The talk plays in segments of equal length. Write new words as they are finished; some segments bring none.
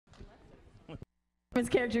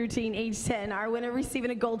Character routine, age 10. Our winner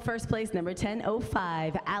receiving a gold first place, number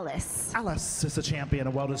 1005, Alice. Alice is a champion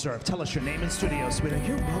and well-deserved. Tell us your name in studio, sweetheart.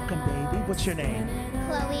 You're welcome, baby. What's your name?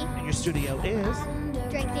 Chloe. And your studio is?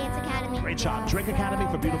 Drake Dance Academy. Great job. Drake Academy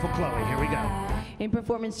for beautiful Chloe. Here we go. In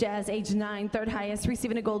performance jazz, age 9, third highest,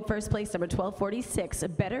 receiving a gold first place, number 1246,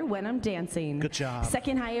 Better When I'm Dancing. Good job.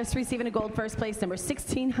 Second highest, receiving a gold first place, number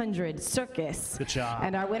 1600, Circus. Good job.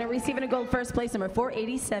 And our winner receiving a gold first place, number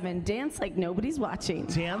 487, Dance Like Nobody's Watching.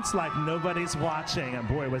 Dance Like Nobody's Watching. And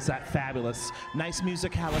boy, was that fabulous. Nice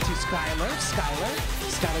musicality, Skylar.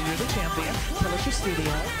 Skylar, you're the champion. Tell us your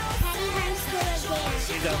studio. Penny School of Dance.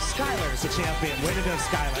 There you go. Skylar's the champion. Way to go,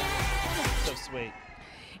 Skylar. So sweet.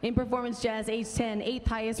 In performance jazz, age 10, eighth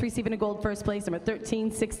highest, receiving a gold first place, number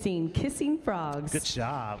 1316, Kissing Frogs. Good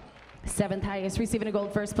job. Seventh highest, receiving a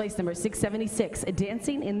gold first place, number 676,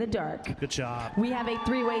 Dancing in the Dark. Good job. We have a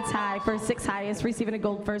three-way tie for sixth highest, receiving a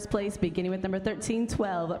gold first place, beginning with number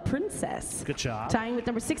 1312, Princess. Good job. Tying with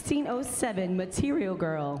number 1607, Material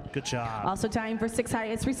Girl. Good job. Also tying for sixth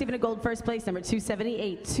highest, receiving a gold first place, number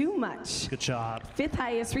 278, Too Much. Good job. Fifth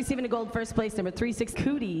highest, receiving a gold first place, number 36,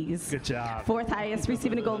 Cooties. Good job. Fourth highest,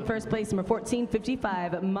 receiving a gold first place, number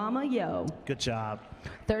 1455, Mama Yo. Good job.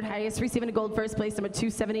 Third highest, receiving a gold first place, number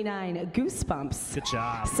 279, Goosebumps. Good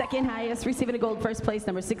job. Second highest, receiving a gold first place,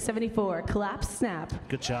 number 674, Clap Snap.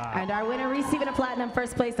 Good job. And our winner receiving a platinum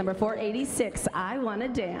first place, number 486, I Wanna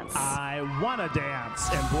Dance. I Wanna Dance.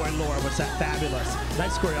 And boy, Laura, was that fabulous.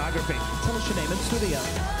 Nice choreography. Tell us your name in studio.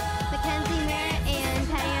 Mackenzie Merritt and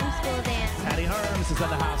Patty Arm School Dance. Patty Herms is in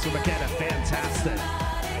the house with McKenna. Fantastic.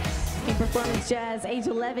 In performance jazz, age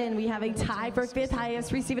 11, we have a tie for fifth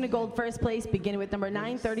highest, receiving a gold first place, beginning with number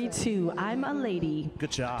 932, I'm a Lady. Good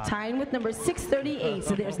job. Tying with number 638,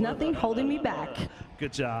 so there's nothing holding me back.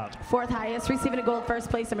 Good job. Fourth highest, receiving a gold first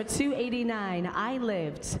place, number 289, I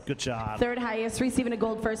Lived. Good job. Third highest, receiving a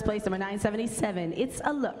gold first place, number 977, It's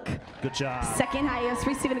a Look. Good job. Second highest,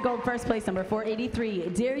 receiving a gold first place, number 483,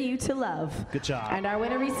 Dare You to Love. Good job. And our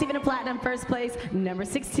winner receiving a platinum first place, number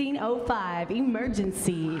 1605,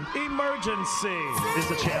 Emergency. Emergency is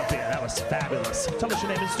the champion. That was fabulous. Tell us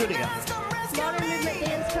your name in studio. Modern Movement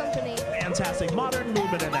Dance Company. Fantastic. Modern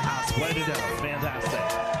Movement in the house. Way to do.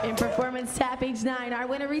 Fantastic. In performance tap, age 9, our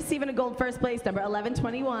winner receiving a gold first place, number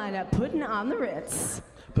 1121, Putting on the Ritz.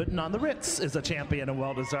 Putting on the Ritz is a champion and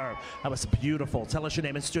well-deserved. That was beautiful. Tell us your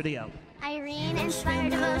name in studio. Irene,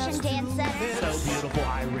 Inspired Emotion Dance Center. So beautiful,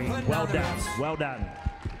 Irene. Well done. Well done.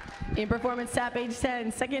 In performance tap, age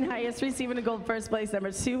 10, second highest, receiving a gold first place, number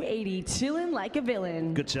 280, Chillin' Like a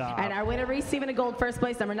Villain. Good job. And our winner receiving a gold first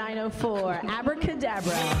place, number 904,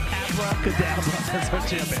 Abracadabra. Abracadabra. That's our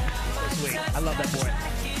champion. So sweet. I love that boy.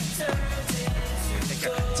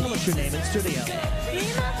 Tell us your name in studio.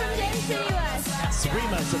 Rima from Dance City West.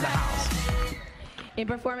 Rima's in the house. In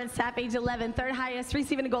performance tap, age 11, third highest,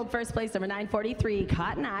 receiving a gold first place, number 943,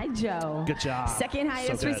 Cotton Eye Joe. Good job. Second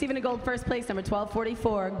highest, So good. receiving a gold first place, number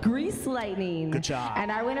 1244, Grease Lightning. Good job. And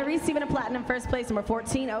our winner receiving a platinum first place, number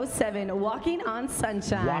 1407, Walking on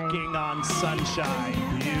Sunshine. Walking on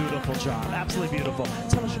Sunshine. Beautiful job. Absolutely beautiful.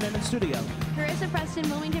 Tell us your name in studio. Carissa Preston,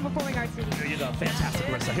 Wilmington Performing Arts City. There you go. Fantastic,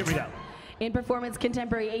 Marissa. Here we go. In performance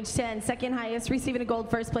contemporary, age 10, second highest, receiving a gold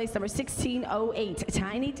first place, number 1608,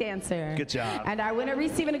 Tiny Dancer. Good job. And our winner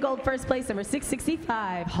receiving a gold first place, number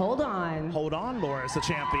 665, Hold On. Hold on, Laura's the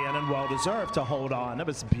champion and well-deserved to hold on. That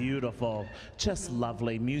was beautiful. Just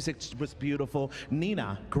lovely. Music was beautiful.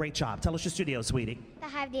 Nina, great job. Tell us your studio, sweetie. The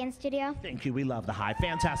Hive Dance Studio. Thank you. We love the high.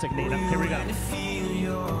 Fantastic, Nina. Here we go.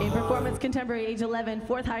 In performance contemporary, age 11,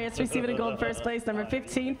 fourth highest, receiving a gold first place, number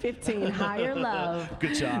 1515, Higher Love.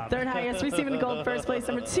 Good job. Third highest, receiving a gold first place,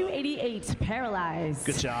 number 288, Paralyzed.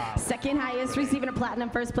 Good job. Second highest, receiving a platinum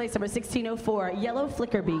first place, number 1604, Yellow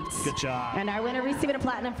Flicker Beats. Good job. And our winner receiving a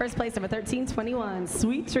platinum first place, number 1321,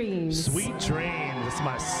 Sweet Dreams. Sweet Dreams. That's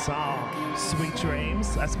my song. Sweet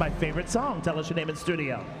Dreams. That's my favorite song. Tell us your name in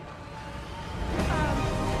studio.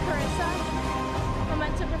 Carissa,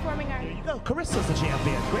 Momentum Performing Arts. There you go. Carissa's the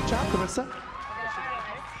champion. Great job, Carissa.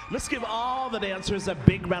 Let's give all the dancers a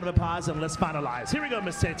big round of applause and let's finalize. Here we go,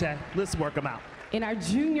 Miss Tete. Let's work them out. In our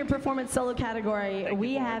junior performance solo category,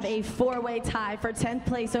 we have a four-way tie for 10th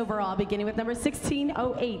place overall, beginning with number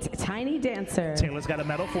 1608, Tiny Dancer. Taylor's got a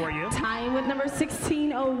medal for you. Tying with number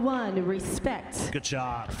 1601, Respect. Good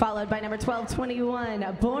job. Followed by number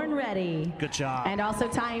 1221, Born Ready. Good job. And also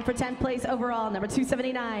tying for 10th place overall, number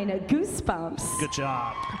 279, Goosebumps. Good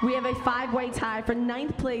job. We have a five-way tie for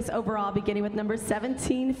 9th place overall, beginning with number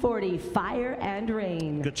 1740, Fire and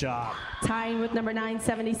Rain. Good job. Tying with number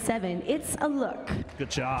 977, It's a Look. Brooke. Good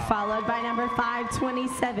job. Followed by number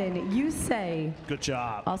 527, You Say. Good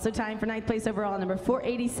job. Also tying for 9th place overall, number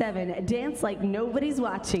 487, Dance Like Nobody's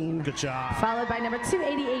Watching. Good job. Followed by number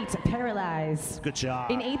 288, Paralyzed. Good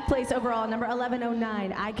job. In 8th place overall, number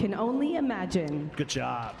 1109, I Can Only Imagine. Good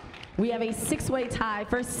job. We have a 6-way tie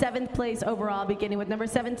for 7th place overall, beginning with number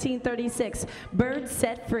 1736, Bird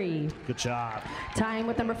Set Free. Good job. Tying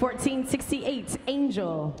with number 1468,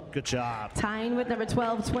 Angel. Good job. Tying with number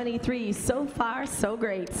 1223, So Far, So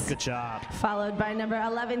Great. Good job. Followed by number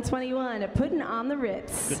 1121, Putting on the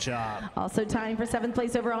Ritz. Good job. Also tying for 7th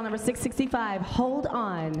place overall, number 665, Hold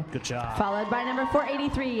On. Good job. Followed by number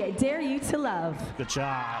 483, Dare You to Love. Good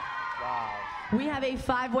job. Wow. We have a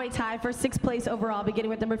 5-way tie for 6th place overall, beginning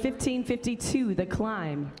with number 1552, The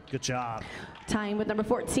Climb. Good job. Tying with number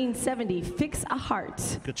 1470, Fix a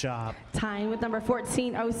Heart. Good job. Tying with number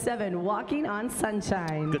 1407, Walking on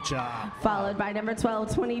Sunshine. Good job. Followed by number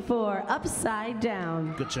 1224, Upside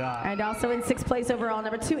Down. Good job. And also in 6th place overall,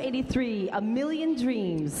 number 283, A Million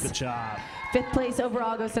Dreams. Good job. 5th place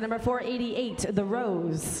overall goes to number 488, The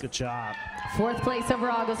Rose. Good job. 4th place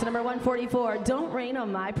overall goes to number 144, Don't Rain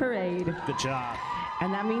on My Parade. Good job.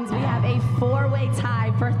 And that means we have a 4-way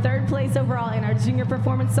tie for 3rd place overall in our junior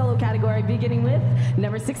performance solo category, beginning with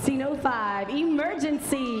number 1605,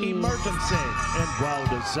 Emergency. Emergency and well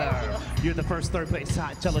deserved. You're the first 3rd place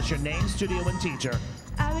tie. Tell us your name, studio, and teacher.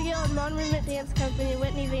 Abigail, Non-Movement Dance Company,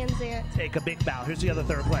 Whitney Van Zant. Take a big bow. Here's the other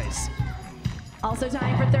 3rd place. Also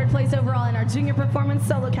tying for 3rd place overall in our junior performance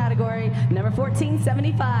solo category, number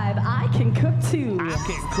 1475, I Can Cook Too. I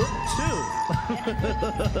can cook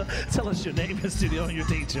too. Tell us your name, your studio, and your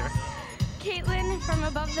teacher. Caitlin from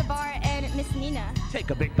Above the Bar and Miss Nina. Take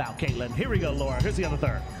a big bow, Caitlin. Here we go, Laura. Here's the other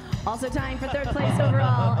 3rd. Also tying for 3rd place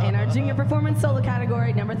overall in our junior performance solo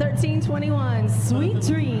category, number 1321, Sweet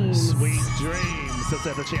Dreams. Sweet Dreams.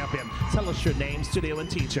 That's the champion. Tell us your name, studio, and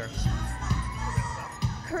teacher.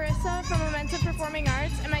 Carissa from Momentum Performing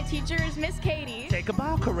Arts, and my teacher is Miss Katie. Take a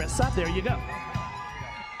bow, Carissa. There you go.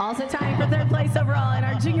 Also tying for 3rd place overall in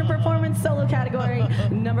our junior performance solo category,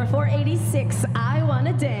 number 486, I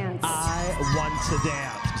Wanna Dance. I want to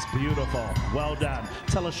dance. It's beautiful. Well done.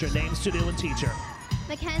 Tell us your name, studio, and teacher.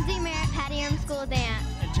 Mackenzie Merritt, Patty Arm School Dance.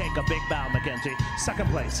 And take a big bow, Mackenzie. 2nd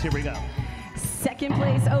place. Here we go. 2nd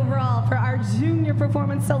place overall for our junior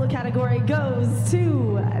performance solo category goes to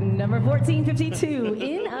number 1452,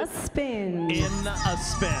 In a Spin. In a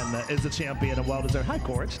Spin is the champion and well-deserved. Hi,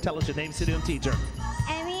 Court. Tell us your name, studio, and teacher.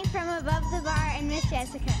 Emmy from Above the Bar and Miss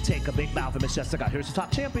Jessica. Take a big bow for Miss Jessica. Here's the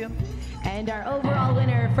top champion. And our overall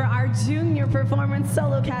winner for our junior performance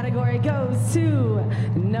solo category goes to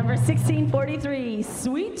number 1643,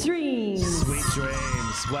 Sweet Dreams. Sweet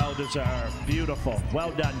Dreams. Well-deserved. Beautiful.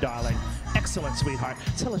 Well done, darling. Excellent, sweetheart.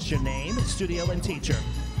 Tell us your name, studio, and teacher.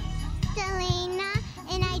 Delana,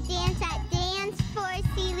 and I dance at Dance Force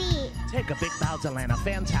Elite. Take a big bow, Delana.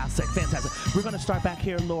 Fantastic, fantastic. We're going to start back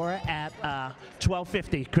here, Laura, at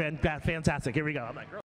 12:50. Fantastic. Here we go. I'm like,